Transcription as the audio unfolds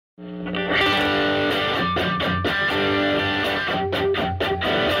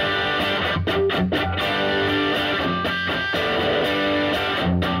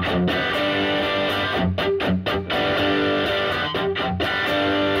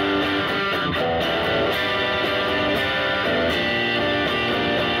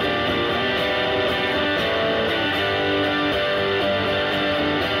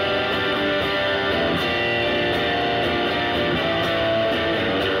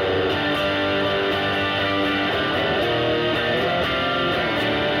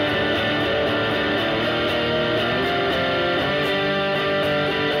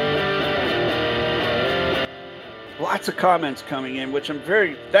lots of comments coming in, which I'm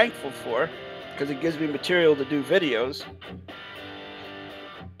very thankful for because it gives me material to do videos.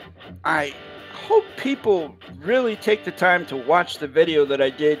 I hope people really take the time to watch the video that I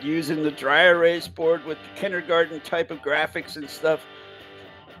did using the dry erase board with the kindergarten type of graphics and stuff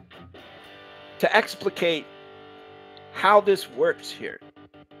to explicate how this works here.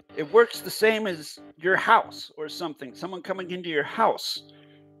 It works the same as your house or something, someone coming into your house.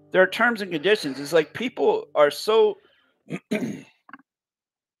 There are terms and conditions. It's like people are so...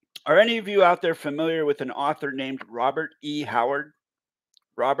 Are any of you out there familiar with an author named Robert E. Howard?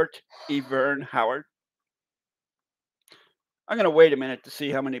 Robert E. Verne Howard? I'm going to wait a minute to see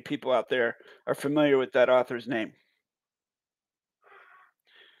how many people out there are familiar with that author's name.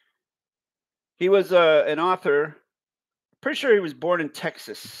 He was an author, pretty sure he was born in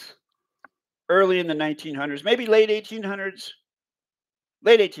Texas, early in the 1900s, maybe late 1800s.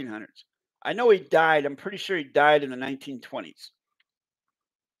 Late 1800s. I know he died. I'm pretty sure he died in the 1920s.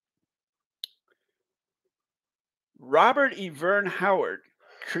 Robert E. Verne Howard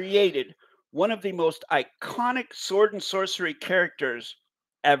created one of the most iconic sword and sorcery characters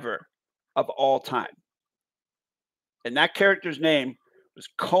ever of all time. And that character's name was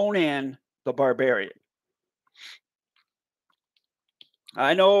Conan the Barbarian.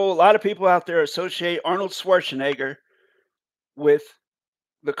 I know a lot of people out there associate Arnold Schwarzenegger with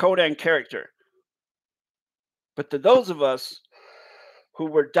the Conan character. But to those of us who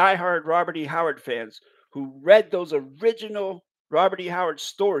were diehard Robert E. Howard fans, who read those original Robert E. Howard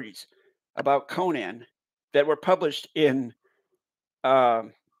stories about Conan that were published in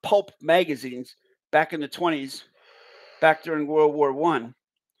pulp magazines back in the 20s, back during World War I,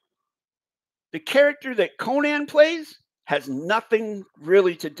 the character that Conan plays has nothing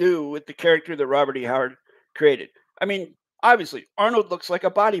really to do with the character that Robert E. Howard created. I mean, obviously, Arnold looks like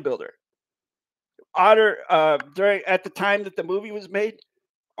a bodybuilder. At the time that the movie was made,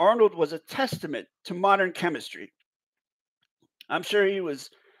 Arnold was a testament to modern chemistry. I'm sure he was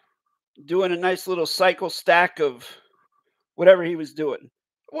doing a nice little cycle stack of whatever he was doing.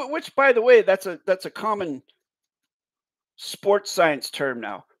 Which, by the way, that's a common sports science term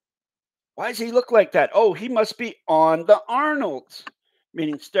now. Why does he look like that? Oh, he must be on the Arnolds,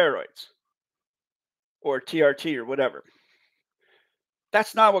 meaning steroids or TRT or whatever.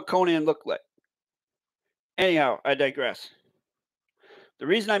 That's not what Conan looked like. Anyhow, I digress. The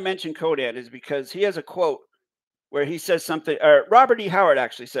reason I mention Conan is because he has a quote where he says something, or Robert E. Howard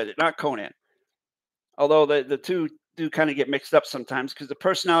actually said it, not Conan. Although the two do kind of get mixed up sometimes because the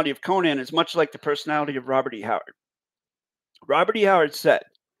personality of Conan is much like the personality of Robert E. Howard. Robert E. Howard said,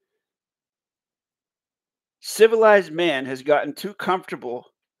 civilized man has gotten too comfortable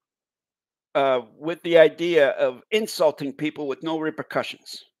with the idea of insulting people with no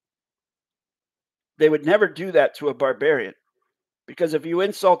repercussions. They would never do that to a barbarian. Because if you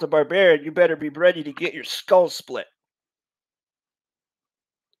insult a barbarian, you better be ready to get your skull split.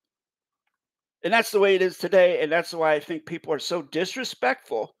 And that's the way it is today. And that's why I think people are so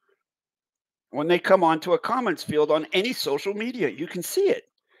disrespectful when they come onto a comments field on any social media. You can see it.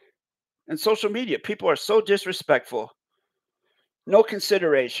 And social media, people are so disrespectful. No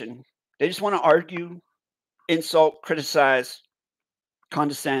consideration. They just want to argue, insult, criticize,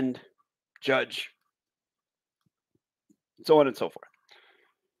 condescend, judge, so on and so forth.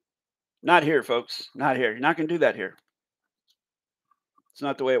 Not here, folks. Not here. You're not going to do that here. It's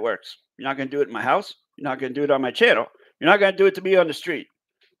not the way it works. You're not going to do it in my house. You're not going to do it on my channel. You're not going to do it to me on the street.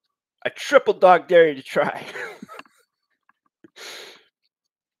 I triple dog dare you to try.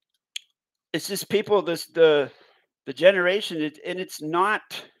 It's just people, the generation, and it's not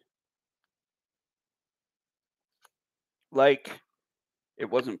like it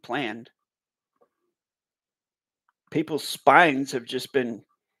wasn't planned. People's spines have just been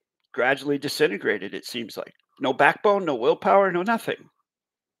gradually disintegrated, it seems like. No backbone, no willpower, no nothing.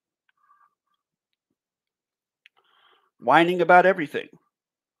 Whining about everything.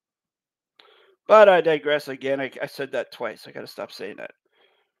 But I digress again. I said that twice. I got to stop saying that.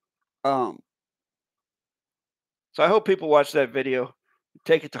 So I hope people watch that video,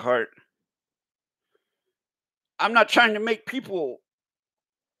 take it to heart. I'm not trying to make people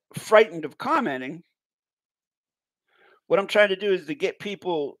frightened of commenting. What I'm trying to do is to get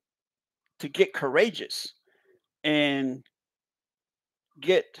people to get courageous and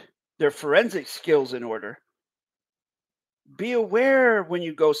get their forensic skills in order. Be aware when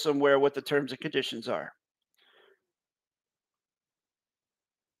you go somewhere what the terms and conditions are.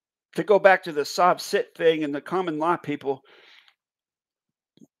 To go back to the sob sit thing and the common law people,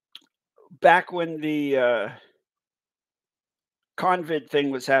 back when the COVID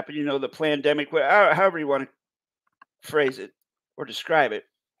thing was happening, you know, the pandemic, however you want to phrase it or describe it,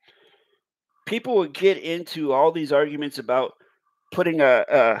 people would get into all these arguments about putting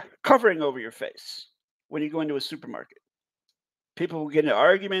a covering over your face when you go into a supermarket. People would get into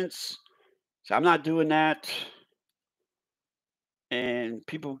arguments. So I'm not doing that. And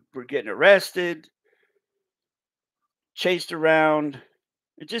people were getting arrested, chased around.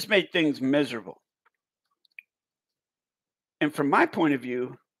 It just made things miserable. And from my point of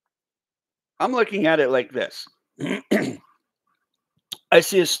view, I'm looking at it like this. I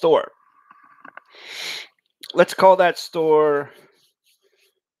see a store. Let's call that store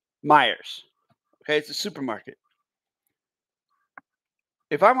Myers. Okay, it's a supermarket.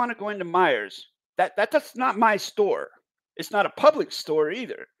 If I want to go into Myers, that's not my store. It's not a public store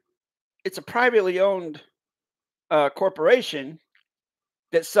either. It's a privately owned corporation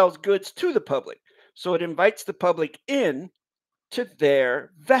that sells goods to the public. So it invites the public in to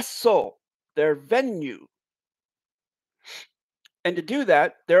their vessel, their venue. And to do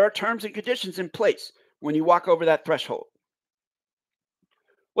that, there are terms and conditions in place when you walk over that threshold.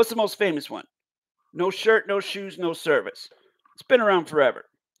 What's the most famous one? No shirt, no shoes, no service. It's been around forever,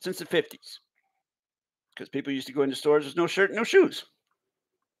 since the 50s. Because people used to go into stores with no shirt, no shoes.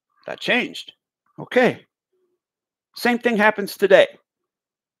 That changed. Okay. Same thing happens today.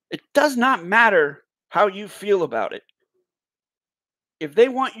 It does not matter how you feel about it. If they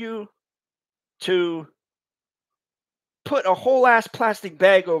want you to put a whole ass plastic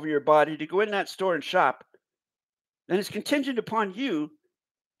bag over your body to go in that store and shop, then it's contingent upon you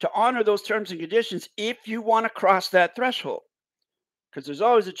to honor those terms and conditions if you want to cross that threshold. Because there's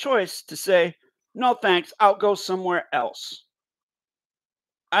always a choice to say, no thanks, I'll go somewhere else.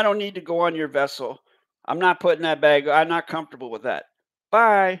 I don't need to go on your vessel. I'm not putting that bag, I'm not comfortable with that.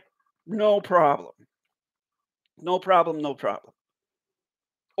 Bye. No problem. No problem, no problem.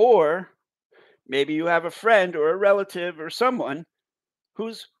 Or maybe you have a friend or a relative or someone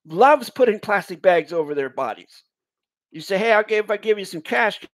who loves putting plastic bags over their bodies. You say, hey, if I give you some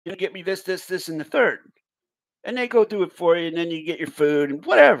cash, you get me this, and the third. And they go do it for you, and then you get your food and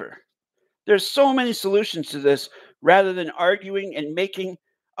whatever. There's so many solutions to this rather than arguing and making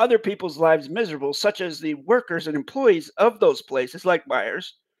other people's lives miserable, such as the workers and employees of those places like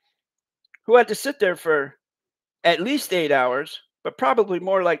Myers, who had to sit there for at least 8 hours, but probably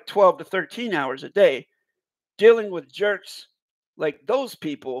more like 12 to 13 hours a day, dealing with jerks like those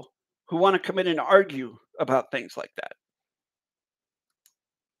people who want to come in and argue about things like that.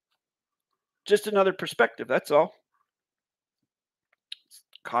 Just another perspective, that's all.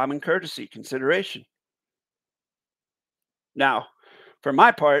 Common courtesy, consideration. Now, for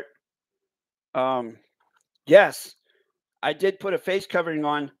my part, yes, I did put a face covering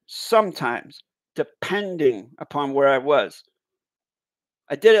on sometimes, depending upon where I was.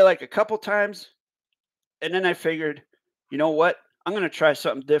 I did it like a couple times, and then I figured, you know what? I'm going to try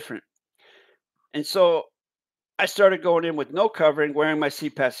something different. And so I started going in with no covering, wearing my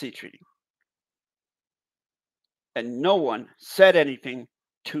CPAS seat treaty. And no one said anything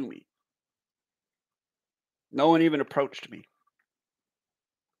to me. No one even approached me.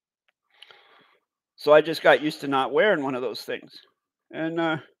 So I just got used to not wearing one of those things.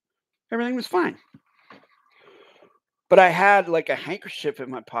 And everything was fine. But I had like a handkerchief in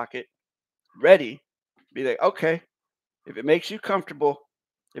my pocket ready to be like, okay, if it makes you comfortable,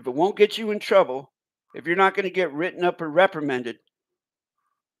 if it won't get you in trouble, if you're not going to get written up or reprimanded,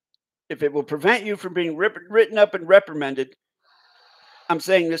 if it will prevent you from being written up and reprimanded, I'm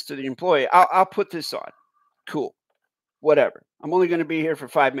saying this to the employee, I'll put this on. Cool. Whatever. I'm only going to be here for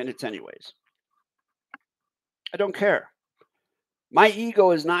 5 minutes anyways. I don't care. My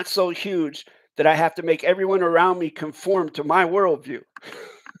ego is not so huge that I have to make everyone around me conform to my worldview.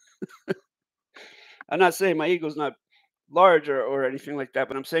 I'm not saying my ego is not large or anything like that,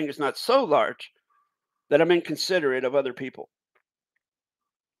 but I'm saying it's not so large that I'm inconsiderate of other people.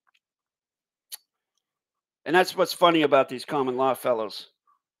 And that's what's funny about these common law fellows.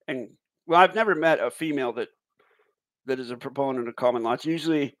 And well, I've never met a female that is a proponent of common law. It's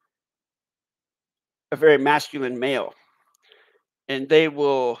usually a very masculine male. And they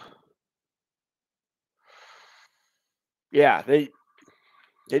will, yeah, they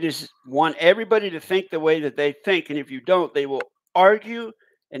just want everybody to think the way that they think. And if you don't, they will argue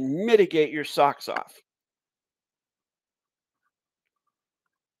and mitigate your socks off.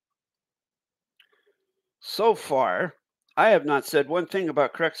 So far, I have not said one thing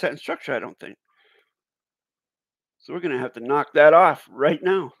about correct sentence structure, I don't think. So we're going to have to knock that off right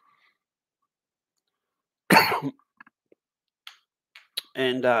now.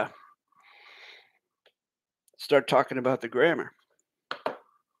 And start talking about the grammar.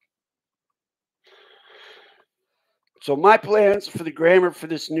 So my plans for the grammar for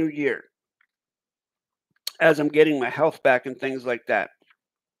this new year, as I'm getting my health back and things like that,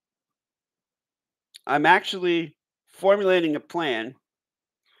 I'm actually formulating a plan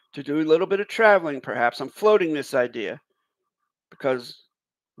to do a little bit of traveling, perhaps. I'm floating this idea because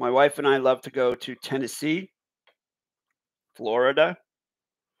my wife and I love to go to Tennessee, Florida.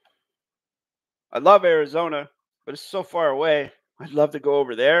 I love Arizona, but it's so far away. I'd love to go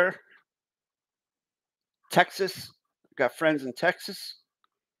over there. Texas, I've got friends in Texas.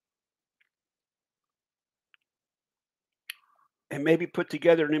 And maybe put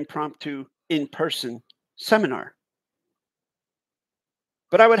together an impromptu in-person seminar.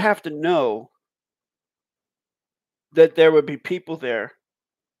 But I would have to know that there would be people there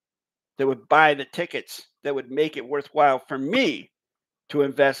that would buy the tickets, that would make it worthwhile for me to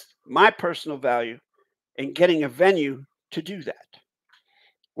invest my personal value in getting a venue to do that.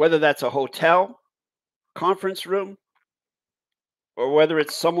 Whether that's a hotel, conference room, or whether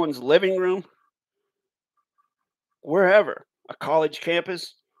it's someone's living room, wherever, a college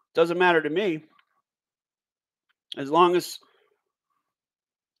campus, doesn't matter to me. As long as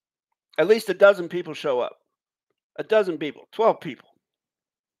at least a dozen people show up. A dozen people, 12 people.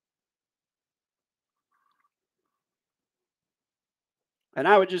 And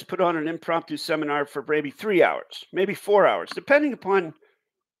I would just put on an impromptu seminar for maybe 3 hours, maybe 4 hours, depending upon,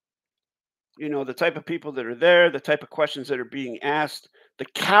 the type of people that are there, the type of questions that are being asked, the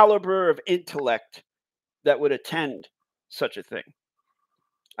caliber of intellect that would attend such a thing.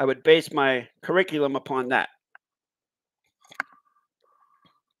 I would base my curriculum upon that.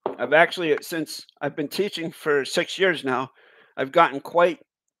 I've actually, since I've been teaching for 6 years now, I've gotten quite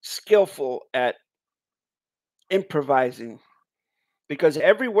skillful at improvising because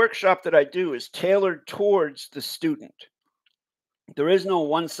every workshop that I do is tailored towards the student. There is no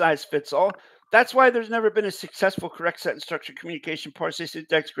one size fits all. That's why there's never been a successful correct sentence structure, communication, parse,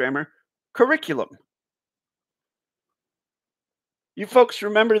 syntax, grammar curriculum. You folks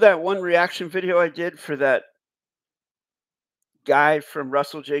remember that one reaction video I did for that guy from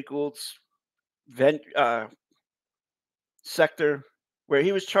Russell J. Gould's sector where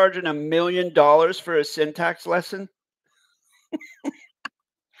he was charging $1 million for a syntax lesson?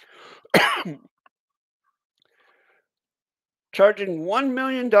 Charging $1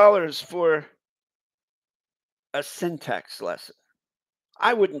 million for a syntax lesson.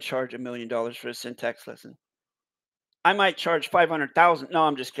 I wouldn't charge $1 million for a syntax lesson. I might charge 500,000. No,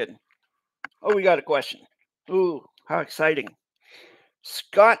 I'm just kidding. Oh, we got a question. Ooh, how exciting.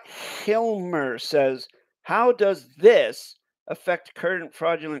 Scott Hilmer says, how does this affect current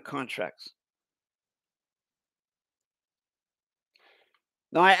fraudulent contracts?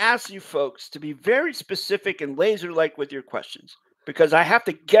 Now, I ask you folks to be very specific and laser-like with your questions because I have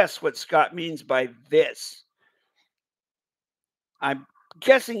to guess what Scott means by this. I'm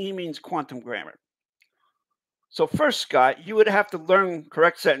guessing he means quantum grammar. So first, Scott, you would have to learn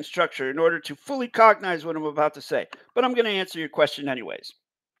correct sentence structure in order to fully cognize what I'm about to say. But I'm going to answer your question anyways.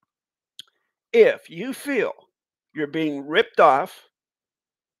 If you feel you're being ripped off,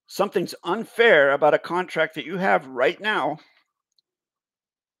 something's unfair about a contract that you have right now,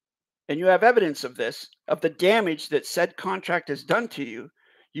 and you have evidence of this, of the damage that said contract has done to you,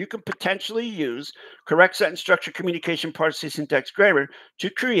 you can potentially use correct sentence structure, communication, parse, syntax, grammar to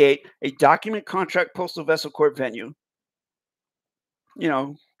create a document, contract, postal vessel, court, venue.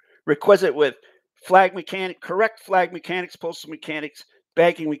 Requisite with correct flag mechanics, postal mechanics,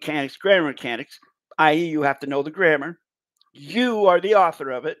 banking mechanics, grammar mechanics, i.e. you have to know the grammar. You are the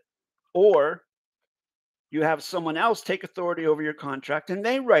author of it, or you have someone else take authority over your contract and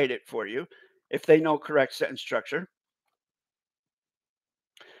they write it for you if they know correct sentence structure.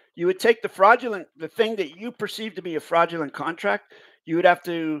 You would take the thing that you perceive to be a fraudulent contract, you would have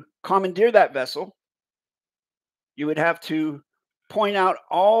to commandeer that vessel. You would have to point out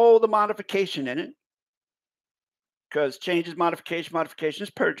all the modification in it, because changes, modification is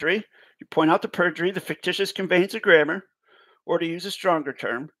perjury. You point out the perjury, the fictitious conveyance of grammar, or to use a stronger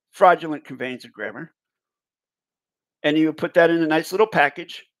term, fraudulent conveyance of grammar. And you would put that in a nice little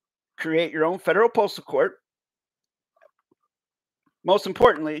package, create your own federal postal court. Most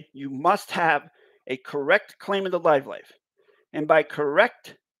importantly, you must have a correct claim of the live life. And by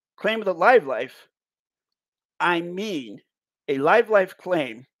correct claim of the live life, I mean a live life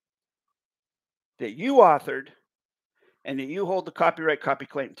claim that you authored and that you hold the copyright copy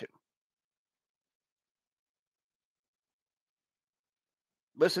claim to.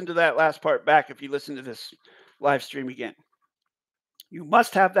 Listen to that last part back if you listen to this live stream again. You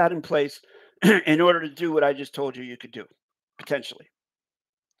must have that in place in order to do what I just told you you could do, potentially.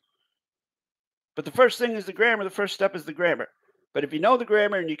 But the first thing is the grammar. The first step is the grammar. But if you know the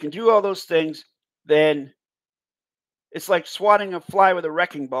grammar and you can do all those things, then it's like swatting a fly with a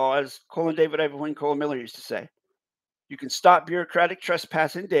wrecking ball, as David-WYNN Miller used to say. You can stop bureaucratic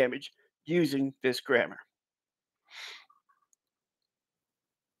trespass and damage using this grammar.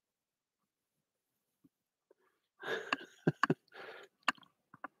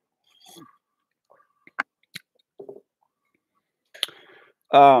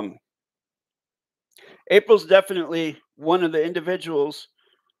 April's definitely one of the individuals,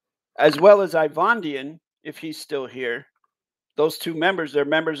 as well as Ivondian, if he's still here. Those two members, they're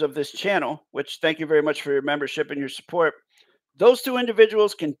members of this channel, which thank you very much for your membership and your support. Those two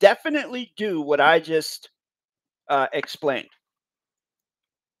individuals can definitely do what I just explained.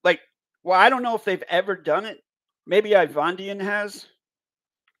 Like, well, I don't know if they've ever done it. Maybe Ivondian has.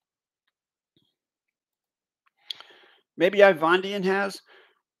 Maybe Ivondian has.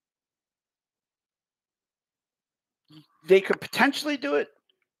 They could potentially do it.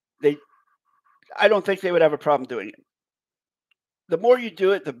 I don't think they would have a problem doing it. The more you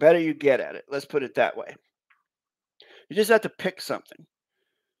do it, the better you get at it. Let's put it that way. You just have to pick something.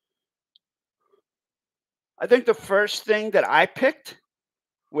 I think the first thing that I picked,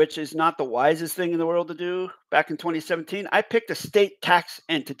 which is not the wisest thing in the world to do, back in 2017, I picked a state tax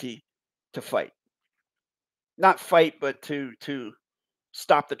entity to fight. Not fight, but to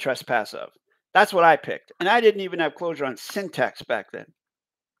stop the trespass of. That's what I picked. And I didn't even have closure on syntax back then.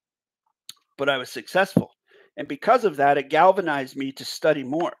 But I was successful. And because of that, it galvanized me to study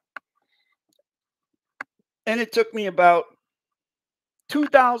more. And it took me about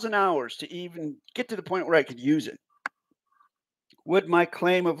 2,000 hours to even get to the point where I could use it. Would my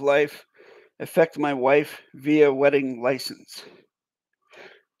claim of life affect my wife via wedding license?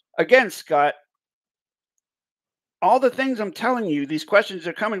 Again, Scott, all the things I'm telling you, these questions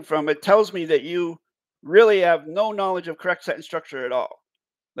are coming from, it tells me that you really have no knowledge of correct sentence structure at all.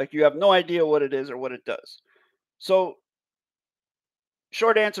 Like you have no idea what it is or what it does. So,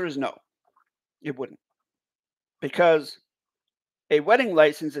 short answer is no, it wouldn't. Because a wedding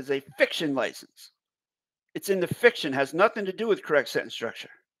license is a fiction license. It's in the fiction, has nothing to do with correct sentence structure.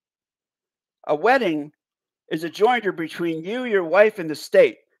 A wedding is a jointer between you, your wife, and the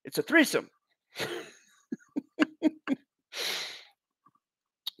state. It's a threesome.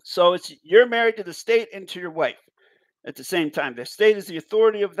 So you're married to the state and to your wife at the same time. The state is the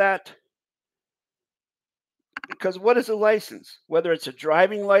authority of that. Because what is a license? Whether it's a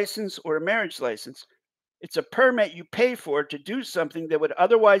driving license or a marriage license, it's a permit you pay for to do something that would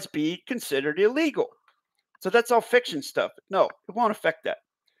otherwise be considered illegal. So that's all fiction stuff. No, it won't affect that.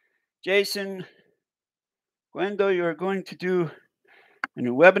 Jason, Gwendo, you are going to do a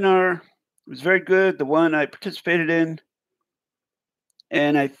new webinar. It was very good, the one I participated in.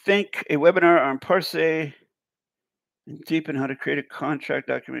 And I think a webinar on PARSE and deepen how to create a contract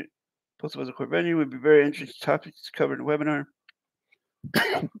document. Postal as a core venue would be very interesting topics covered in the webinar.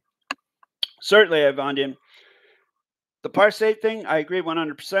 Certainly, Ivondian. The PARSE thing, I agree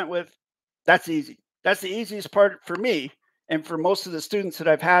 100% with. That's easy. That's the easiest part for me and for most of the students that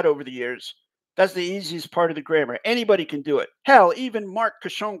I've had over the years. That's the easiest part of the grammar. Anybody can do it. Hell, even Mark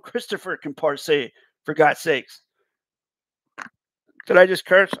Cashon Christopher can parse, for God's sakes. Did I just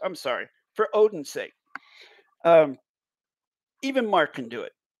curse? I'm sorry. For Odin's sake. Even Mark can do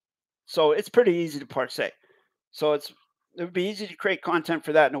it. So it's pretty easy to parse. So it would be easy to create content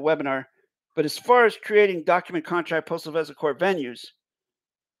for that in a webinar. But as far as creating document contract postal vessel court venues,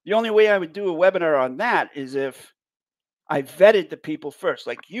 the only way I would do a webinar on that is if I vetted the people first.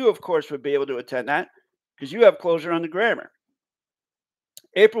 Like you, of course, would be able to attend that because you have closure on the grammar.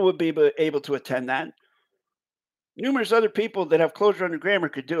 April would be able to attend that. Numerous other people that have closure on the grammar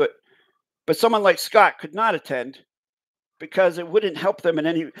could do it. But someone like Scott could not attend because it wouldn't help them in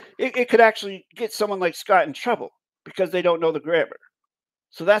any. It could actually get someone like Scott in trouble because they don't know the grammar.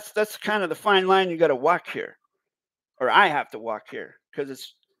 So that's kind of the fine line you got to walk here, or I have to walk here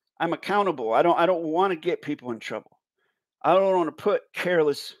because I'm accountable. I don't want to get people in trouble. I don't want to put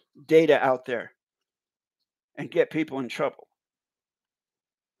careless data out there and get people in trouble.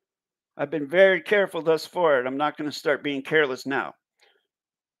 I've been very careful thus far, and I'm not going to start being careless now.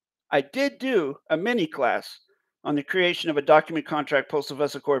 I did do a mini class on the creation of a document contract postal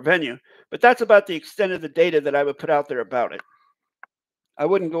vessel core venue, but that's about the extent of the data that I would put out there about it. I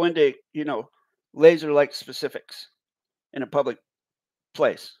wouldn't go into, laser-like specifics in a public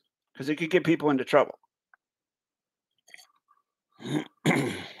place because it could get people into trouble.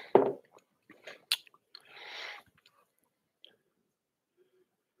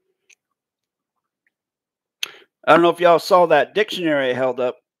 I don't know if y'all saw that dictionary I held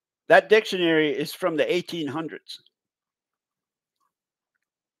up That dictionary is from the 1800s.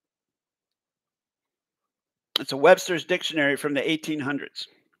 It's a Webster's dictionary from the 1800s.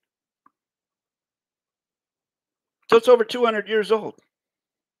 So it's over 200 years old.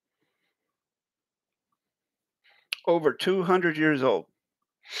 Over 200 years old.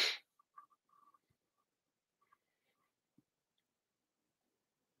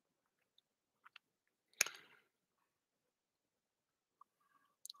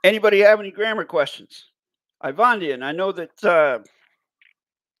 Anybody have any grammar questions? Ivandian, I know that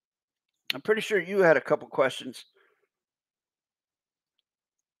I'm pretty sure you had a couple questions.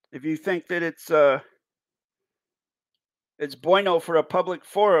 If you think that it's bueno for a public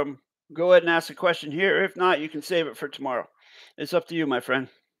forum, go ahead and ask a question here. If not, you can save it for tomorrow. It's up to you, my friend.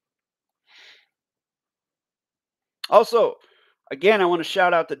 Also, again, I want to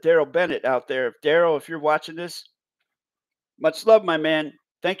shout out to Daryl Bennett out there. Daryl, if you're watching this, much love, my man.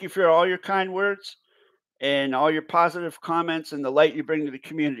 Thank you for all your kind words and all your positive comments and the light you bring to the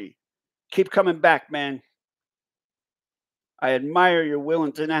community. Keep coming back, man. I admire your will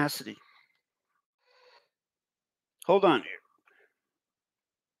and tenacity. Hold on here.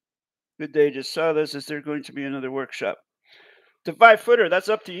 Good day, just saw this. Is there going to be another workshop? To 5-footer, that's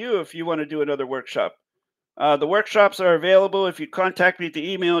up to you if you want to do another workshop. The workshops are available if you contact me at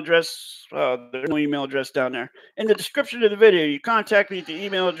the email address. There's no email address down there. In the description of the video, you contact me at the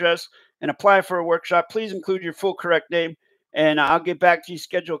email address and apply for a workshop. Please include your full correct name, and I'll get back to you,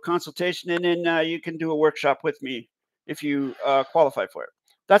 schedule a consultation, and then you can do a workshop with me if you qualify for it.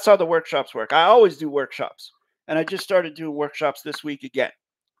 That's how the workshops work. I always do workshops, and I just started doing workshops this week again.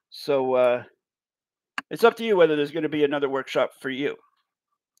 So it's up to you whether there's going to be another workshop for you,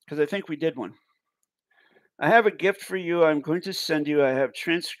 because I think we did one. I have a gift for you. I'm going to send you. I have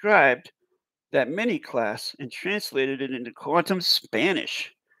transcribed that mini class and translated it into quantum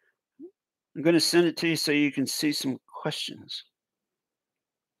Spanish. I'm going to send it to you so you can see some questions.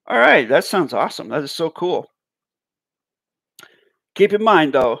 All right, that sounds awesome. That is so cool. Keep in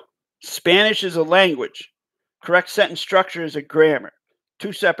mind, though, Spanish is a language. Correct sentence structure is a grammar.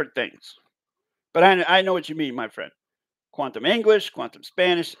 Two separate things. But I know what you mean, my friend. Quantum English, quantum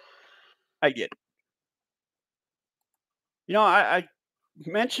Spanish. I get it. You know, I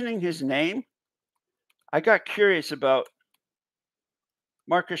mentioning his name, I got curious about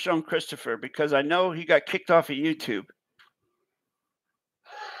Marcus Jean Christopher because I know he got kicked off of YouTube.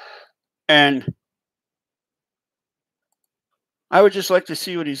 And I would just like to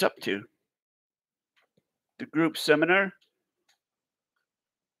see what he's up to. The group seminar.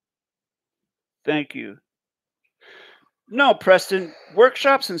 Thank you. No, Preston,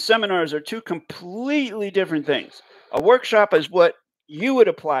 workshops and seminars are two completely different things. A workshop is what you would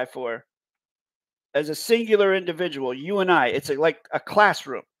apply for as a singular individual, you and I. It's like a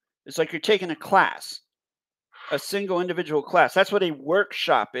classroom. It's like you're taking a class, a single individual class. That's what a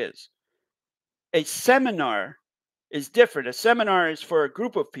workshop is. A seminar is different. A seminar is for a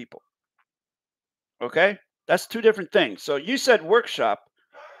group of people. Okay? That's two different things. So you said workshop.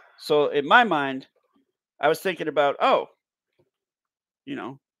 So in my mind, I was thinking about, oh, you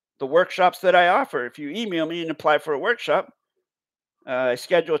know, the workshops that I offer. If you email me and apply for a workshop, I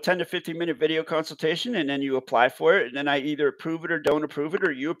schedule a 10 to 15-minute video consultation, and then you apply for it. And then I either approve it or don't approve it,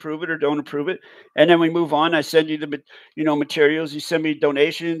 or you approve it or don't approve it. And then we move on. I send you the, materials. You send me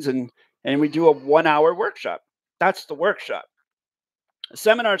donations, and we do a 1-hour workshop. That's the workshop. A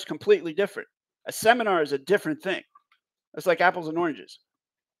seminar is completely different. A seminar is a different thing. It's like apples and oranges.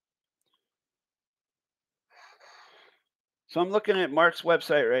 So I'm looking at Mark's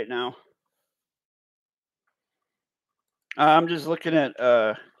website right now. I'm just looking at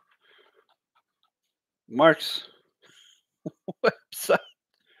Mark's website.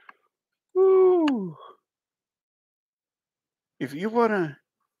 Woo. If you want to,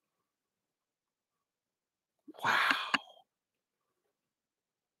 wow.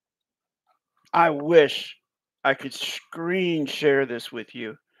 I wish I could screen share this with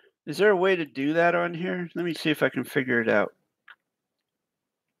you. Is there a way to do that on here? Let me see if I can figure it out.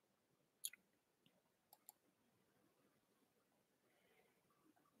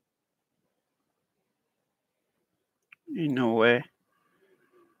 No way.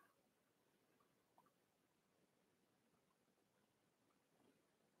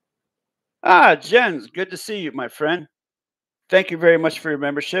 Ah, Jens, good to see you, my friend. Thank you very much for your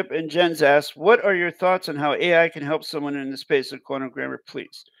membership. And Jens asks, what are your thoughts on how AI can help someone in the space of quantum grammar,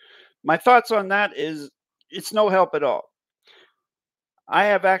 please? My thoughts on that is it's no help at all.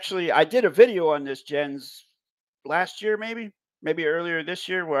 I did a video on this, Jens, last year, maybe earlier this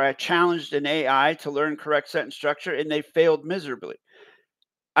year, where I challenged an AI to learn correct sentence structure, and they failed miserably.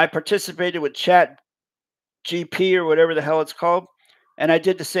 I participated with Chat GP or whatever the hell it's called, and I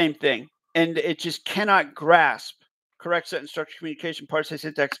did the same thing. And it just cannot grasp correct sentence structure, communication, parse,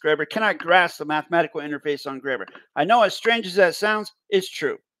 syntax, grammar. Cannot grasp the mathematical interface on grammar. I know, as strange as that sounds, it's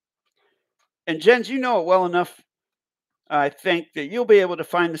true. And Jens, you know it well enough, I think, that you'll be able to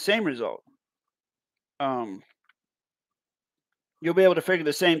find the same result. You'll be able to figure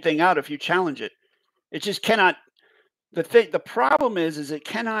the same thing out if you challenge it. It just cannot. The problem is it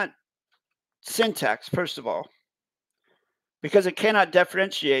cannot syntax, first of all, because it cannot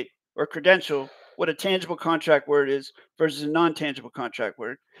differentiate or credential what a tangible contract word is versus a non-tangible contract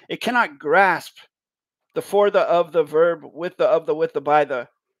word. It cannot grasp the for, the, of, the verb, with, the, of, the, with, the, by, the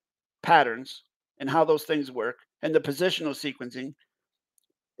patterns and how those things work, and the positional sequencing.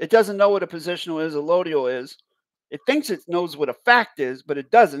 It doesn't know what a positional is, a allodial is. It thinks it knows what a fact is, but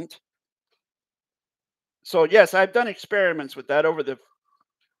it doesn't. So yes, I've done experiments with that over the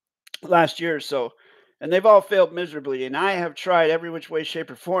last year or so, and they've all failed miserably. And I have tried every which way,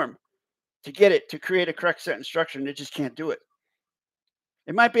 shape, or form to get it to create a correct sentence structure, and it just can't do it.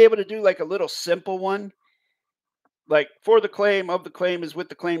 It might be able to do like a little simple one, like for the claim, of the claim, is with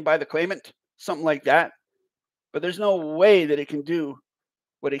the claim, by the claimant, something like that. But there's no way that it can do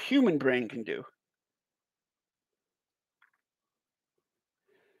what a human brain can do.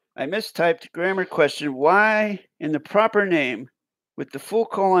 I mistyped grammar question. Why in the proper name with the full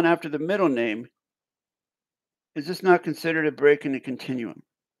colon after the middle name is this not considered a break in the continuum?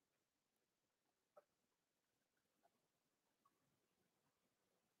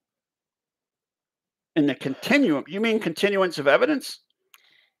 In the continuum? You mean continuance of evidence?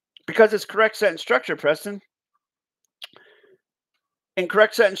 Because it's correct sentence structure, Preston. In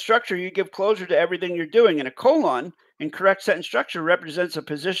correct sentence structure, you give closure to everything you're doing. And a colon in correct sentence structure represents a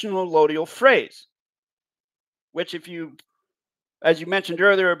positional allodial phrase, which if you, as you mentioned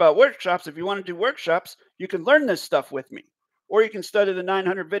earlier about workshops, if you want to do workshops, you can learn this stuff with me. Or you can study the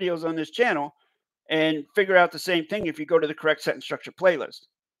 900 videos on this channel and figure out the same thing if you go to the correct sentence structure playlist.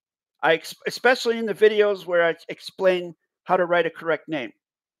 Especially in the videos where I explain how to write a correct name.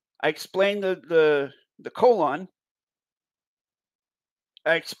 I explain the colon.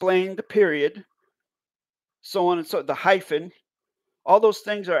 I explain the period, so on and so, the hyphen. All those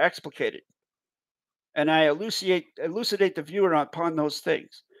things are explicated. And I elucidate the viewer upon those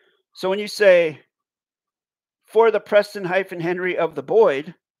things. So when you say, for the Preston hyphen Henry of the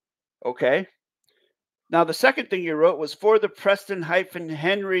Boyd, okay. Now the second thing you wrote was for the Preston hyphen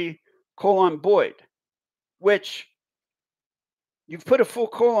Henry colon Boyd, which you've put a full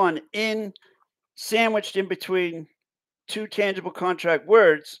colon in, sandwiched in between two tangible contract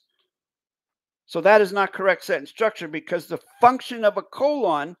words. So that is not correct sentence structure, because the function of a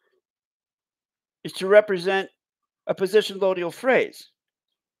colon is to represent a position allodial phrase.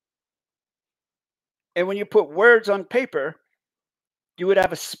 And when you put words on paper, you would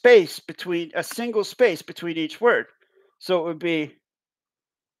have a space between, a single space between each word. So it would be,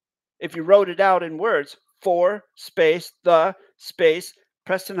 if you wrote it out in words, for space the space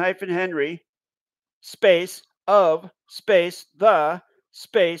Preston hyphen Henry space of space the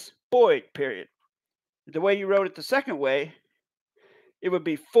space Boyd period. The way you wrote it the second way, it would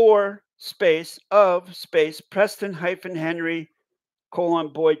be for space of space Preston hyphen Henry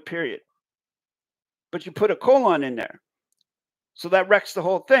colon Boyd period. But you put a colon in there. So that wrecks the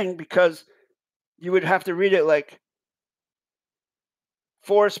whole thing, because you would have to read it like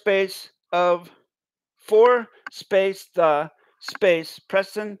for space of, for space the space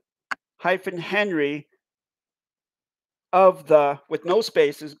Preston hyphen Henry of the, with no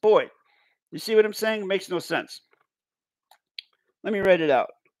spaces, Boyd. You see what I'm saying? It makes no sense. Let me write it out.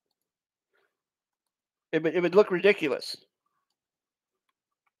 It would look ridiculous.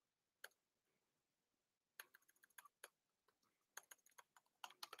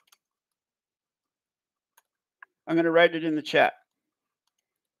 I'm going to write it in the chat.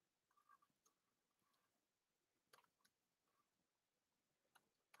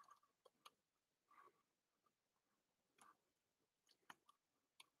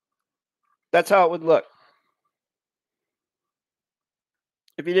 That's how it would look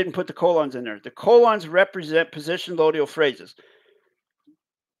if you didn't put the colons in there. The colons represent position allodial phrases.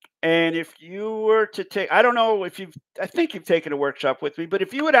 And if you were to take, I don't know if you've, I think you've taken a workshop with me, but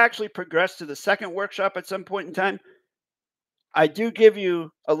if you would actually progress to the second workshop at some point in time, I do give you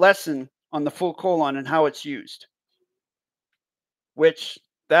a lesson on the full colon and how it's used, which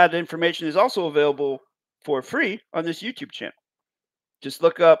that information is also available for free on this YouTube channel. Just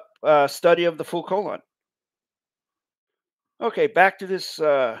look up study of the full colon. Okay, back to this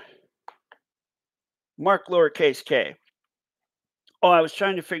mark lowercase k. Oh, I was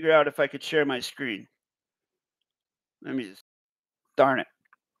trying to figure out if I could share my screen. Let me just, darn it.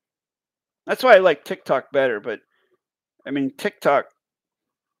 That's why I like TikTok better, but I mean, TikTok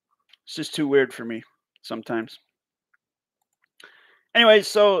is just too weird for me sometimes. Anyway,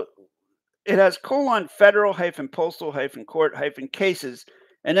 so it has colon federal hyphen postal hyphen court hyphen cases,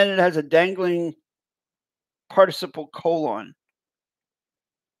 and then it has a dangling participle colon.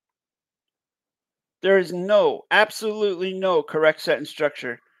 There is absolutely no correct sentence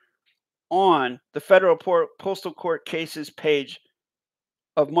structure on the federal postal court cases page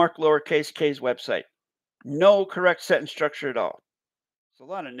of Mark lowercase k's website. No correct sentence structure at all. There's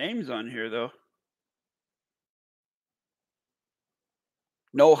a lot of names on here, though.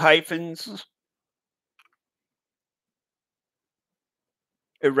 No hyphens.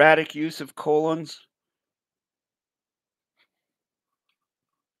 Erratic use of colons.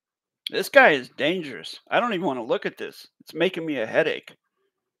 This guy is dangerous. I don't even want to look at this. It's making me a headache.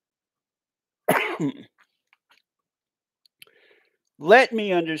 Let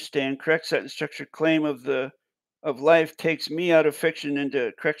me understand correct sentence structure. Claim of life takes me out of fiction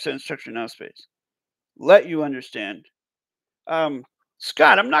into correct sentence structure now space. Let you understand.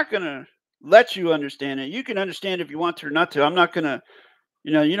 Scott, I'm not going to let you understand it. You can understand if you want to or not to. I'm not going to,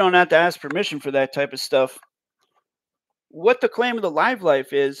 you don't have to ask permission for that type of stuff. What the claim of the live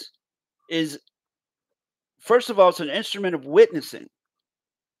life is first of all, it's an instrument of witnessing.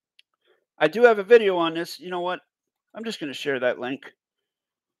 I do have a video on this. You know what? I'm just going to share that link.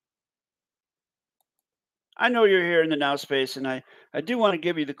 I know you're here in the now space, and I do want to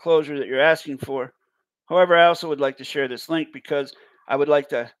give you the closure that you're asking for. However, I also would like to share this link because I would like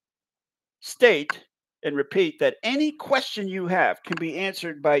to state and repeat that any question you have can be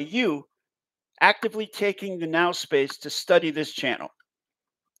answered by you actively taking the now space to study this channel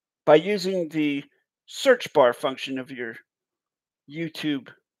by using the search bar function of your YouTube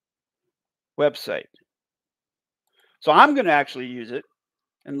website. So I'm going to actually use it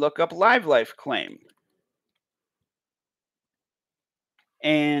and look up live life claim.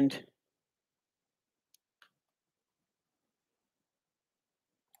 And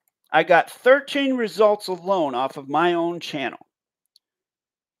I got 13 results alone off of my own channel.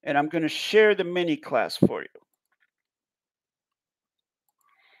 And I'm going to share the mini class for you.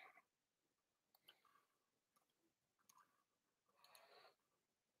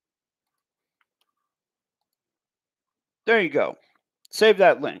 There you go. Save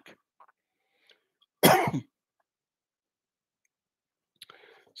that link.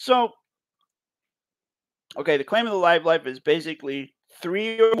 So, okay, the claim of the live life is basically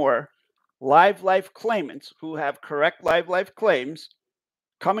 3 or more live life claimants who have correct live life claims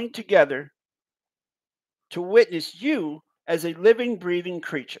coming together to witness you as a living, breathing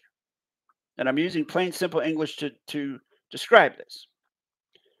creature. And I'm using plain, simple English to describe this.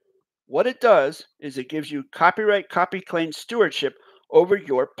 What it does is it gives you copyright copy claim stewardship over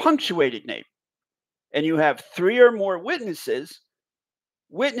your punctuated name. And you have 3 or more witnesses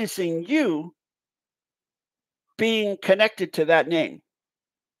witnessing you being connected to that name.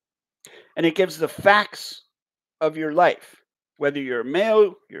 And it gives the facts of your life, whether you're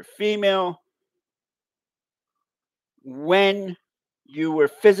male, you're female, when you were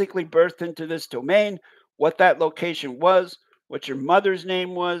physically birthed into this domain, what that location was, what your mother's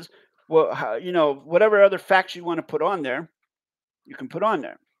name was, well, how, whatever other facts you want to put on there, you can put on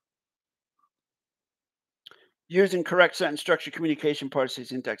there. Using correct sentence structure, communication, parsing,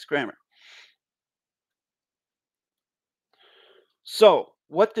 syntax, grammar. So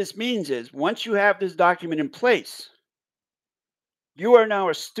what this means is once you have this document in place, you are now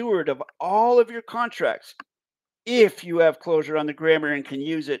a steward of all of your contracts if you have closure on the grammar and can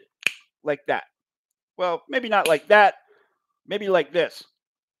use it like that. Well, maybe not like that, maybe like this.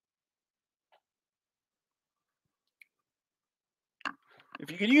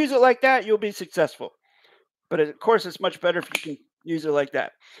 If you can use it like that, you'll be successful. But of course, it's much better if you can use it like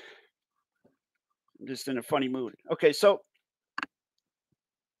that. I'm just in a funny mood. Okay, so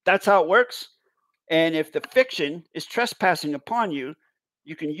that's how it works. And if the fiction is trespassing upon you,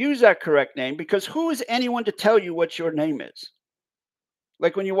 you can use that correct name because who is anyone to tell you what your name is?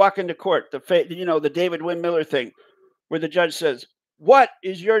 Like when you walk into court, the David-WYNN Miller thing, where the judge says, "What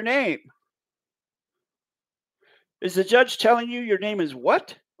is your name?" Is the judge telling you your name is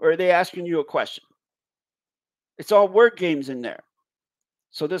what? Or are they asking you a question? It's all word games in there.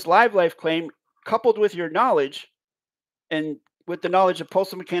 So this live life claim, coupled with your knowledge and with the knowledge of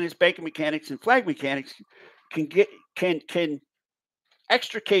postal mechanics, banking mechanics, and flag mechanics, can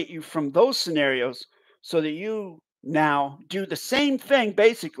extricate you from those scenarios so that you now do the same thing,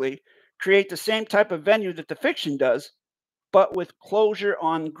 basically, create the same type of venue that the fiction does, but with closure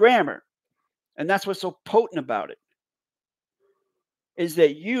on grammar. And that's what's so potent about it, is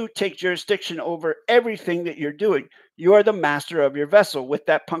that you take jurisdiction over everything that you're doing. You are the master of your vessel. With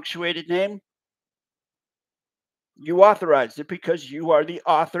that punctuated name, you authorized it because you are the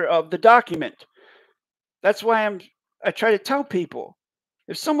author of the document. That's why I try to tell people,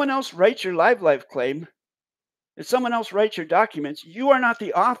 if someone else writes your live claim, if someone else writes your documents, you are not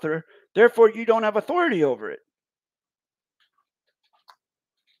the author, therefore you don't have authority over it.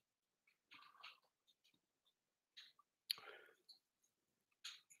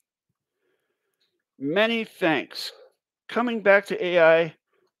 Many thanks. Coming back to AI,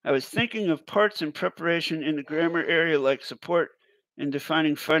 I was thinking of parts in preparation in the grammar area, like support in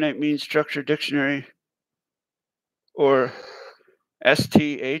defining finite means structure dictionary, or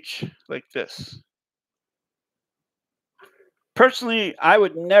STH, like this. Personally, I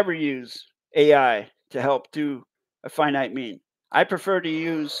would never use AI to help do a finite mean. I prefer to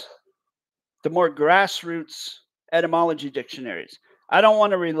use the more grassroots etymology dictionaries. I don't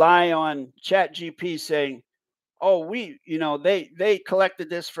want to rely on ChatGPT saying, oh, they collected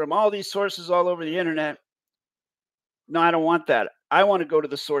this from all these sources all over the internet. No, I don't want that. I want to go to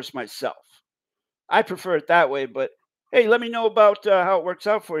the source myself. I prefer it that way, but hey, let me know about how it works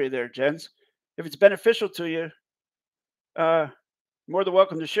out for you there, Jens. If it's beneficial to you, more than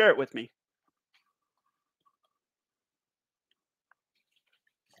welcome to share it with me.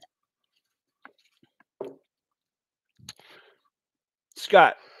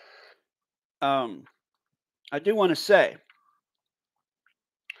 Scott, I do want to say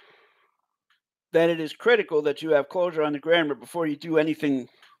that it is critical that you have closure on the grammar before you do anything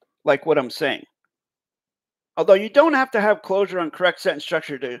like what I'm saying. Although you don't have to have closure on correct sentence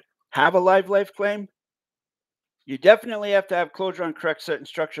structure to have a live claim, you definitely have to have closure on correct sentence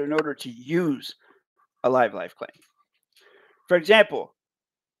structure in order to use a live claim. For example,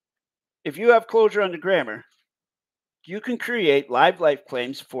 if you have closure on the grammar, you can create live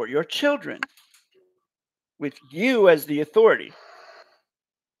claims for your children with you as the authority.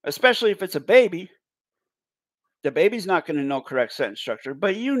 Especially if it's a baby, the baby's not going to know correct sentence structure,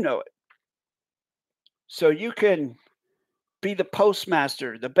 but you know it. So you can be the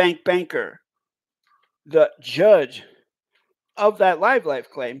postmaster, the banker, the judge of that live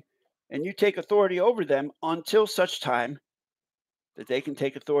claim, and you take authority over them until such time that they can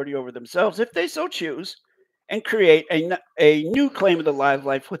take authority over themselves, if they so choose, and create a new claim of the live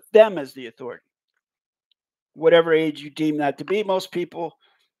life with them as the authority. Whatever age you deem that to be, most people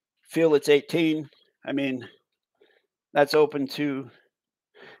feel it's 18. I mean, that's open to,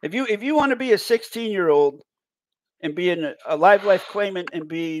 if you want to be a 16-year-old and be a live life claimant and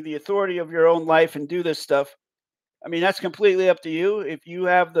be the authority of your own life and do this stuff, I mean, that's completely up to you. If you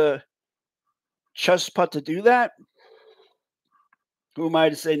have the chutzpah to do that, who am I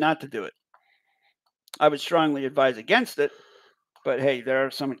to say not to do it? I would strongly advise against it, but hey, there are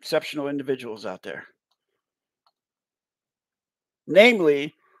some exceptional individuals out there.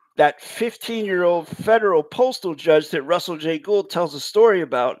 Namely, that 15-year-old federal postal judge that Russell J. Gould tells a story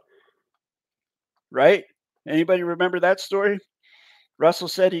about, right? Anybody remember that story? Russell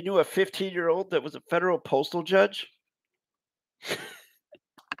said he knew a 15-year-old that was a federal postal judge.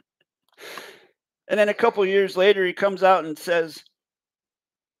 And then a couple years later, he comes out and says,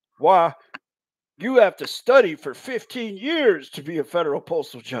 "Why, you have to study for 15 years to be a federal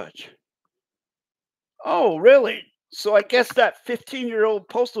postal judge." Oh, really? So I guess that 15-year-old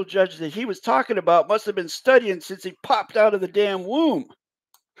postal judge that he was talking about must have been studying since he popped out of the damn womb.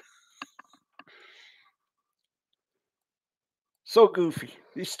 So goofy.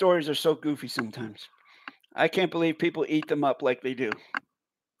 These stories are so goofy sometimes. I can't believe people eat them up like they do.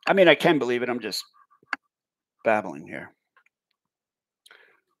 I mean, I can believe it. I'm just babbling here.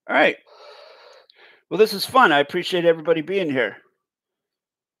 All right. Well, this is fun. I appreciate everybody being here.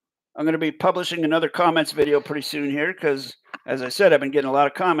 I'm going to be publishing another comments video pretty soon here because, as I said, I've been getting a lot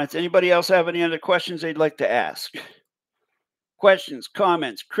of comments. Anybody else have any other questions they'd like to ask? Questions,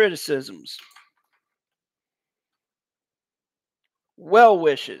 comments, criticisms, well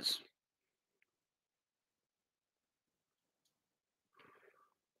wishes,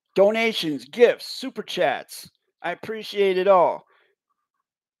 donations, gifts, super chats. I appreciate it all.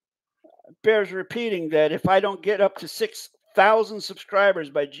 It bears repeating that if I don't get up to 6,000 subscribers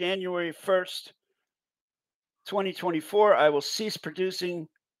by January 1st, 2024, I will cease producing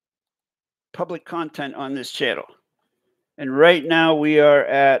public content on this channel. And right now we are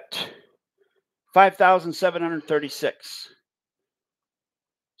at 5,736.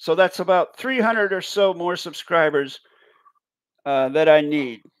 So that's about 300 or so more subscribers that I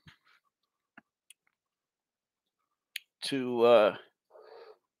need to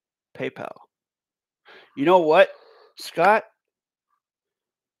PayPal. You know what, Scott?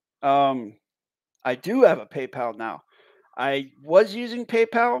 I do have a PayPal now. I was using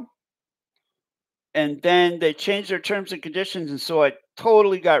PayPal, and then they changed their terms and conditions, and so I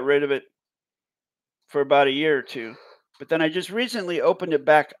totally got rid of it for about a year or two. But then I just recently opened it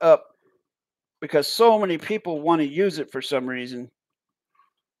back up because so many people want to use it for some reason.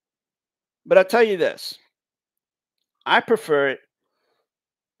 But I'll tell you this. I prefer it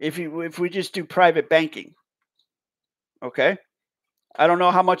if we just do private banking. Okay? I don't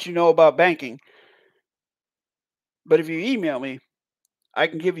know how much you know about banking, but if you email me, I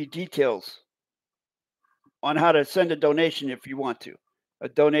can give you details on how to send a donation if you want to. A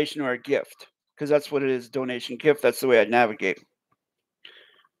donation or a gift, because that's what it is, donation, gift. That's the way I navigate.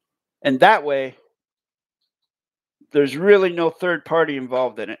 And that way, there's really no third party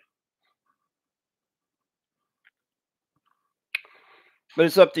involved in it. But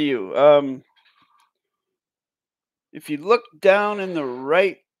it's up to you. If you look down in the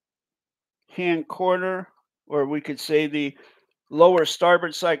right-hand corner, or we could say the lower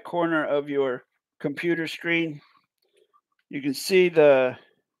starboard side corner of your computer screen, you can see the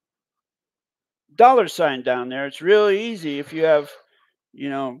 $ down there. It's really easy if you have,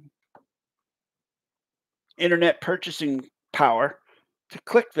 internet purchasing power to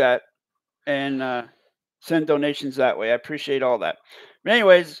click that and send donations that way. I appreciate all that. But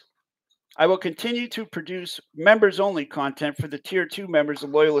anyways, I will continue to produce members-only content for the Tier 2 members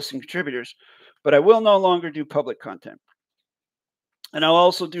and loyalists and contributors, but I will no longer do public content. And I'll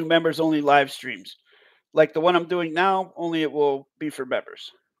also do members-only live streams, like the one I'm doing now, only it will be for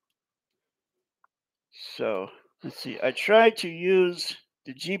members. So, let's see. I tried to use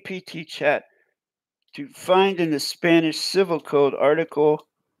the GPT chat to find in the Spanish Civil Code article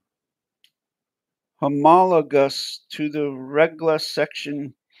homologous to the Regla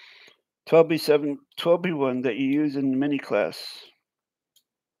section 12B7, 12B1 that you use in the mini class.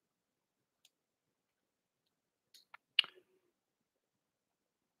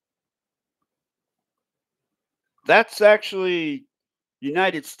 That's actually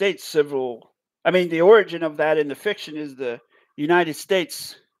United States civil. I mean, the origin of that in the fiction is the United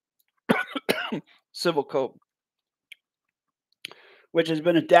States Civil Code, which has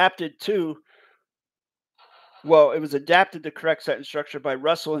been adapted to, well, it was adapted to correct sentence structure by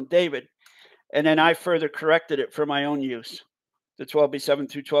Russell and David, and then I further corrected it for my own use, the 12B7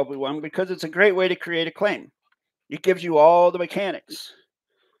 through 12B1, because it's a great way to create a claim. It gives you all the mechanics.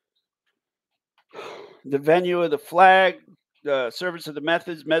 The venue of the flag, the service of the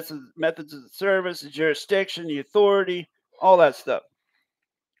methods of the service, the jurisdiction, the authority, all that stuff.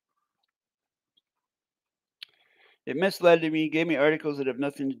 It misled me, gave me articles that have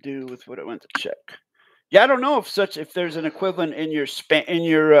nothing to do with what I went to check. Yeah, I don't know if there's an equivalent in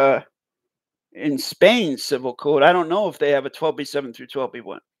your in Spain's civil code. I don't know if they have a 12B7 through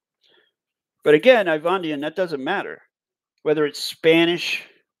 12B1. But again, Ivandian, that doesn't matter. Whether it's Spanish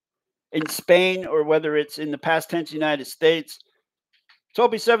in Spain or whether it's in the past tense United States,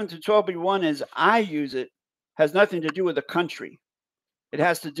 12B7 through 12B1 as I use it has nothing to do with the country. It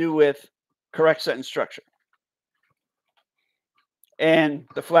has to do with correct sentence structure and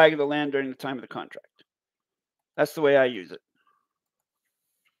the flag of the land during the time of the contract. That's the way I use it.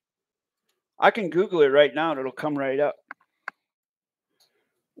 I can Google it right now and it'll come right up.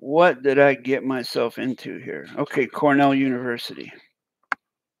 What did I get myself into here? Okay, Cornell University.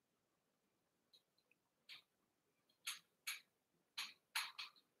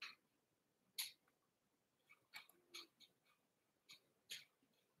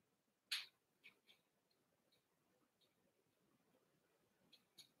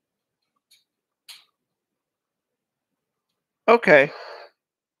 Okay.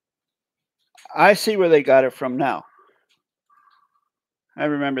 I see where they got it from now. I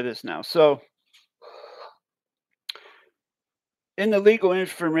remember this now. So, in the Legal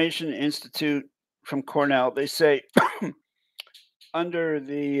Information Institute from Cornell, they say under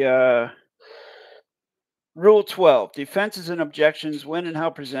the Rule 12, defenses and objections, when and how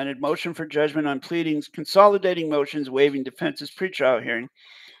presented, motion for judgment on pleadings, consolidating motions, waiving defenses, pretrial hearing,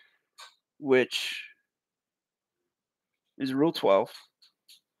 which is Rule 12.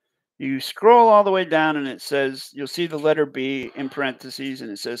 You scroll all the way down and it says, you'll see the letter B in parentheses,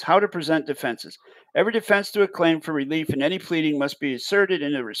 and it says how to present defenses. Every defense to a claim for relief in any pleading must be asserted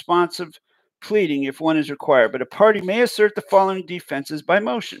in a responsive pleading if one is required, but a party may assert the following defenses by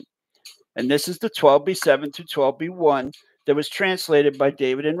motion. And this is the 12B7 to 12B1 that was translated by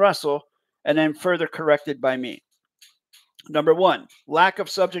David and Russell and then further corrected by me. Number 1, lack of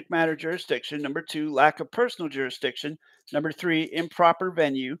subject matter jurisdiction. Number 2, lack of personal jurisdiction. Number 3, improper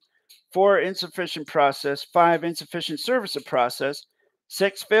venue. 4, insufficient process. 5, insufficient service of process.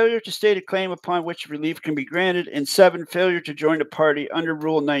 6, failure to state a claim upon which relief can be granted. And 7, failure to join a party under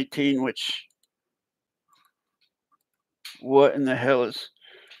Rule 19, which, what in the hell is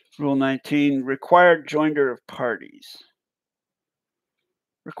Rule 19? Required joinder of parties.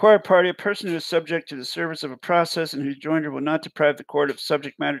 Required party, a person who is subject to the service of a process and whose joinder will not deprive the court of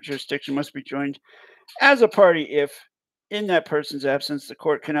subject matter jurisdiction must be joined as a party if, in that person's absence, the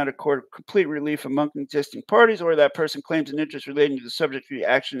court cannot accord complete relief among existing parties, or that person claims an interest relating to the subject of the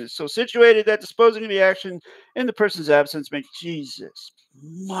action is so situated that disposing of the action in the person's absence makes Jesus.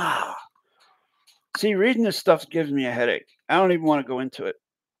 Wow. See, reading this stuff gives me a headache. I don't even want to go into it.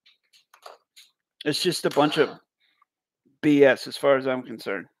 It's just a bunch of BS as far as I'm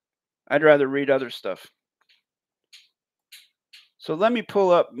concerned. I'd rather read other stuff. So let me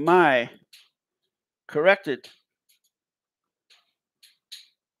pull up my corrected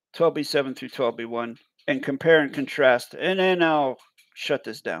 12B7 through 12B1 and compare and contrast, and then I'll shut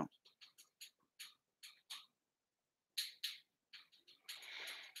this down.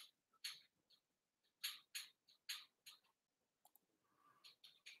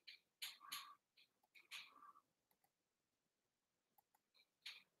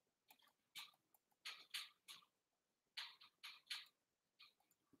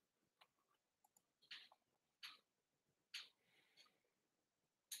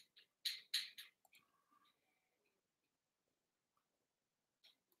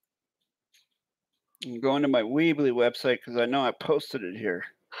 I'm going to my Weebly website because I know I posted it here.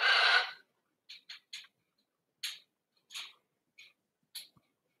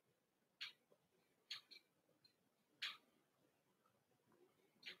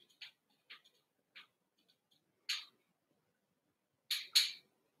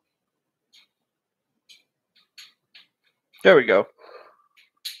 There we go.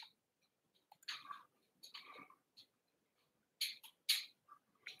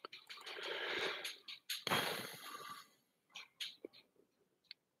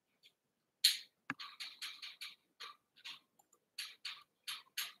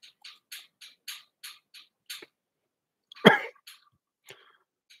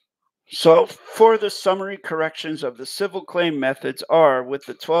 So for the summary corrections of the civil claim methods are with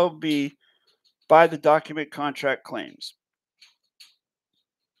the 12B by the document contract claims.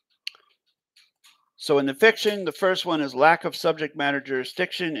 So in the fiction, the first one is lack of subject matter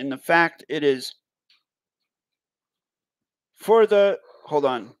jurisdiction. In the fact, it is for the, hold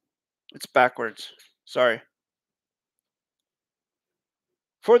on, it's backwards. Sorry.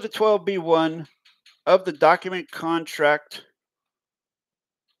 For the 12B1 of the document contract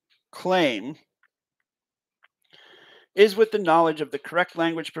claim is with the knowledge of the correct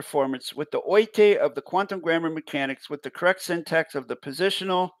language performance, with the oite of the quantum grammar mechanics, with the correct syntax of the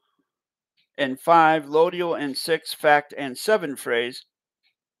positional and 5, loadial and 6, fact and 7 phrase,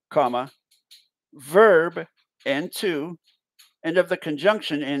 comma, verb and 2, and of the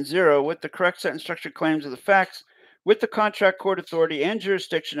conjunction and 0, with the correct sentence structure claims of the facts, with the contract court authority and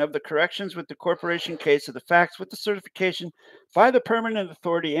jurisdiction of the corrections, with the corporation case of the facts, with the certification by the permanent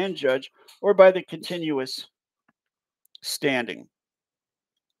authority and judge, or by the continuous standing.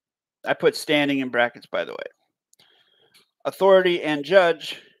 I put standing in brackets, by the way. Authority and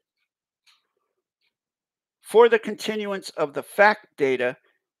judge for the continuance of the fact data,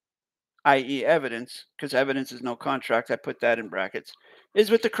 i.e. evidence, because evidence is no contract, I put that in brackets, is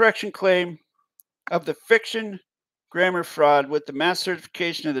with the correction claim of the fiction grammar fraud, with the mass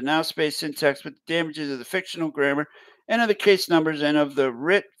certification of the now space syntax, with the damages of the fictional grammar and of the case numbers, and of the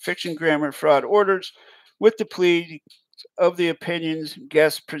writ fiction grammar fraud orders, with the plea of the opinions,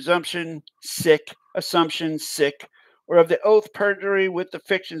 guess, presumption, sick, assumption, sick, or of the oath perjury, with the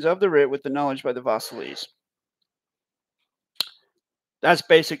fictions of the writ, with the knowledge by the Vassalese. That's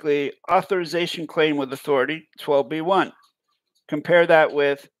basically authorization claim with authority, 12B1. Compare that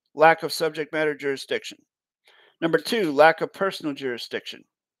with lack of subject matter jurisdiction. Number 2, lack of personal jurisdiction.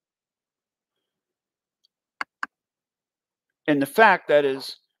 And the fact that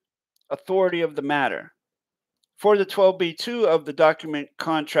is authority of the matter. For the 12B2 of the document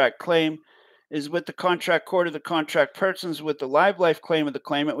contract claim is with the contract court of the contract persons, with the live life claim of the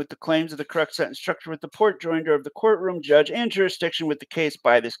claimant, with the claims of the correct sentence structure, with the port joinder of the courtroom judge and jurisdiction with the case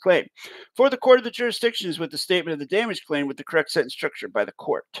by this claim. For the court of the jurisdiction is with the statement of the damage claim with the correct sentence structure by the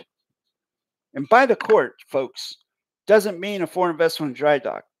court. And by the court, folks, doesn't mean a foreign vessel in dry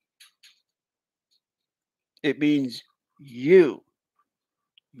dock. It means you.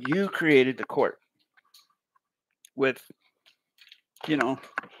 You created the court with you know,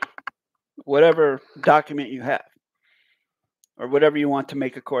 whatever document you have or whatever you want to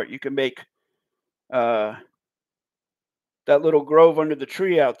make a court. You can make that little grove under the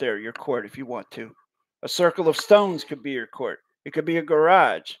tree out there your court if you want to. A circle of stones could be your court. It could be a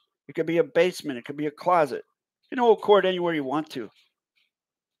garage. It could be a basement. It could be a closet. You can hold court anywhere you want to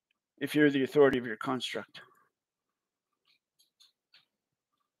if you're the authority of your construct.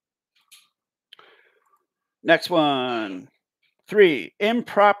 Next one. 3,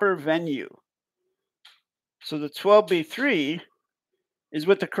 improper venue. So the 12B3 is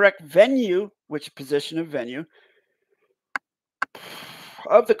with the correct venue, which position of venue,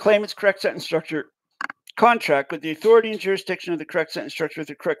 of the claimant's correct sentence structure contract with the authority and jurisdiction of the correct sentence structure with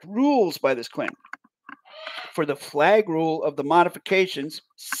the correct rules by this claim. For the flag rule of the modifications,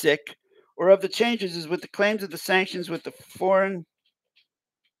 sick, or of the changes is with the claims of the sanctions with the foreign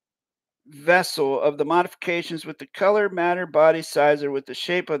vessel of the modifications with the color, matter, body, size, or with the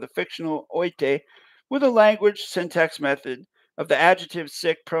shape of the fictional oite, with the language, syntax, method of the adjective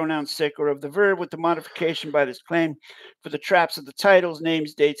sick, pronoun sick, or of the verb with the modification by this claim for the traps of the titles,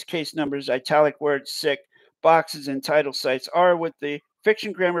 names, dates, case numbers, italic words, sick, boxes, and title sites are with the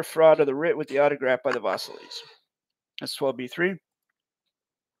fiction, grammar, fraud, or the writ with the autograph by the Vasiles. That's 12B3.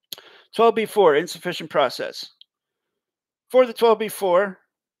 12B4, insufficient process. For the 12B4,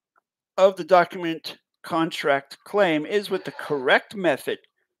 of the document contract claim is with the correct method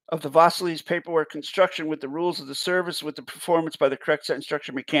of the Vasiles paperwork construction with the rules of the service with the performance by the correct sentence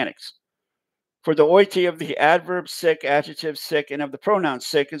structure mechanics. For the oite of the adverb sick, adjective sick, and of the pronoun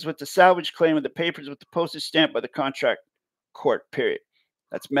sick is with the salvage claim of the papers with the postage stamp by the contract court, period.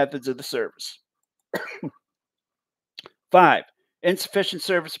 That's methods of the service. 5, insufficient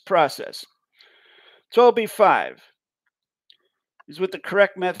service process. 12B5 is with the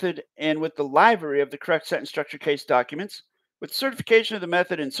correct method and with the library of the correct sentence structure case documents, with certification of the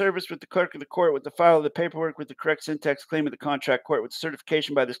method and service with the clerk of the court, with the file of the paperwork, with the correct syntax claim of the contract court, with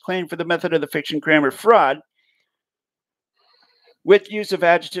certification by this claim for the method of the fiction, grammar, fraud, with use of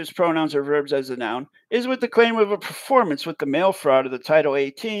adjectives, pronouns, or verbs as a noun, is with the claim of a performance with the mail fraud of the Title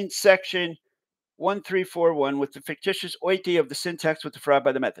 18, Section 1341, with the fictitious oite of the syntax with the fraud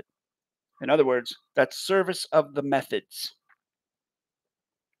by the method. In other words, that's service of the methods.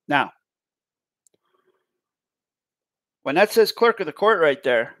 Now, when that says clerk of the court right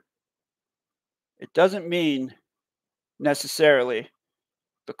there, it doesn't mean necessarily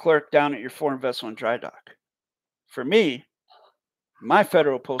the clerk down at your foreign vessel and dry dock. For me, my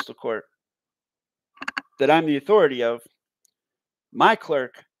federal postal court that I'm the authority of, my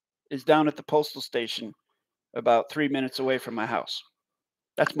clerk is down at the postal station about 3 minutes away from my house.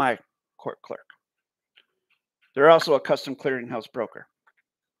 That's my court clerk. They're also a custom clearinghouse broker.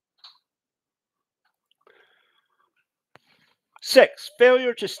 6,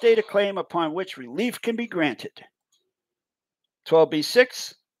 failure to state a claim upon which relief can be granted.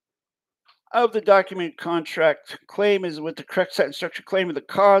 12B6 of the document contract claim is with the correct sentence structure claim of the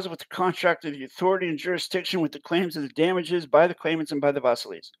cause with the contract of the authority and jurisdiction with the claims of the damages by the claimants and by the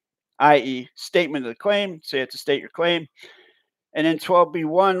Vasiles, i.e. statement of the claim, so you have to state your claim. And then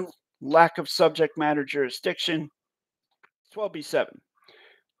 12B1, lack of subject matter jurisdiction. 12B7,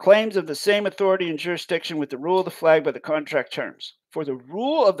 claims of the same authority and jurisdiction with the rule of the flag by the contract terms. For the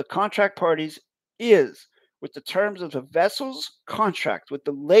rule of the contract parties is with the terms of the vessel's contract with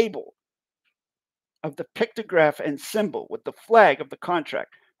the label of the pictograph and symbol with the flag of the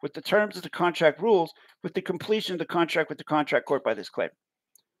contract with the terms of the contract rules with the completion of the contract with the contract court by this claim.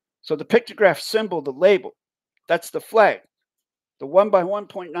 So the pictograph symbol, the label, that's the flag, the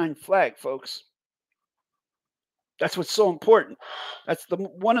 1x1.9 flag, folks. That's what's so important. That's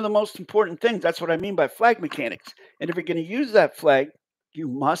one of the most important things. That's what I mean by flag mechanics. And if you're going to use that flag, you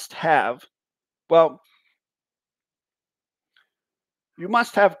must have, well, you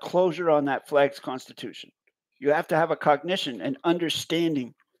must have closure on that flag's constitution. You have to have a cognition and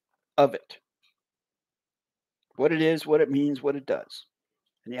understanding of it. What it is, what it means, what it does.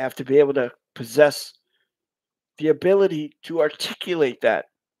 And you have to be able to possess the ability to articulate that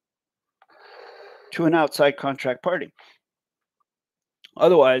to an outside contract party.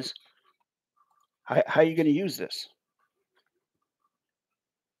 Otherwise, how are you going to use this?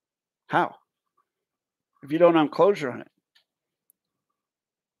 How? If you don't have closure on it.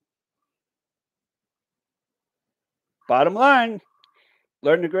 Bottom line,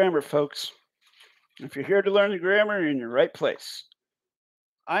 learn the grammar, folks. If you're here to learn the grammar, you're in the right place.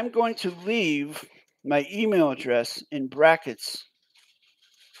 I'm going to leave my email address in brackets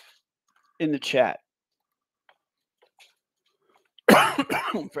in the chat.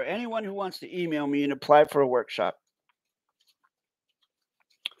 For anyone who wants to email me and apply for a workshop.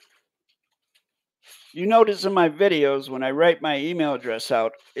 You notice in my videos when I write my email address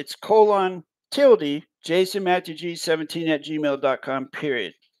out, it's :JasonMatthewG17@gmail.com,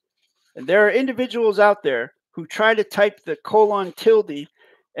 period. And there are individuals out there who try to type the :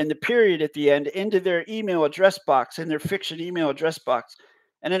 and the period at the end into their email address box, in their fiction email address box,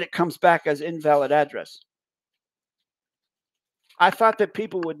 and then it comes back as invalid address. I thought that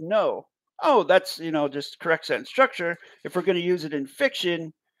people would know, oh, that's, just correct sentence structure. If we're going to use it in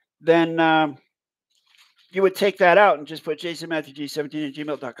fiction, then you would take that out and just put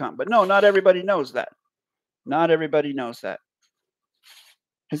JasonMatthewG17@gmail.com. But no, not everybody knows that. Not everybody knows that.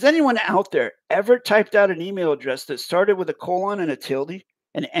 Has anyone out there ever typed out an email address that started with a : and a tilde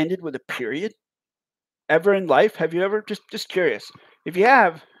and ended with a period? Ever in life? Have you ever? Just curious. If you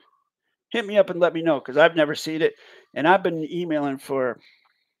have, hit me up and let me know, because I've never seen it. And I've been emailing for,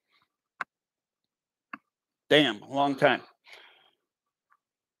 a long time.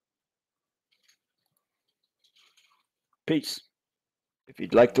 Peace. If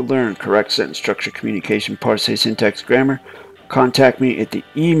you'd like to learn correct sentence structure, communication, parse, syntax, grammar, contact me at the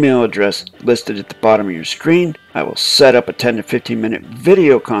email address listed at the bottom of your screen. I will set up a 10 to 15 minute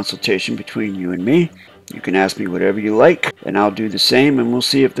video consultation between you and me. You can ask me whatever you like, and I'll do the same, and we'll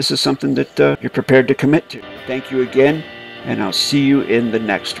see if this is something that you're prepared to commit to. Thank you again, and I'll see you in the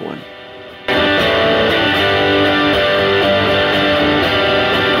next one.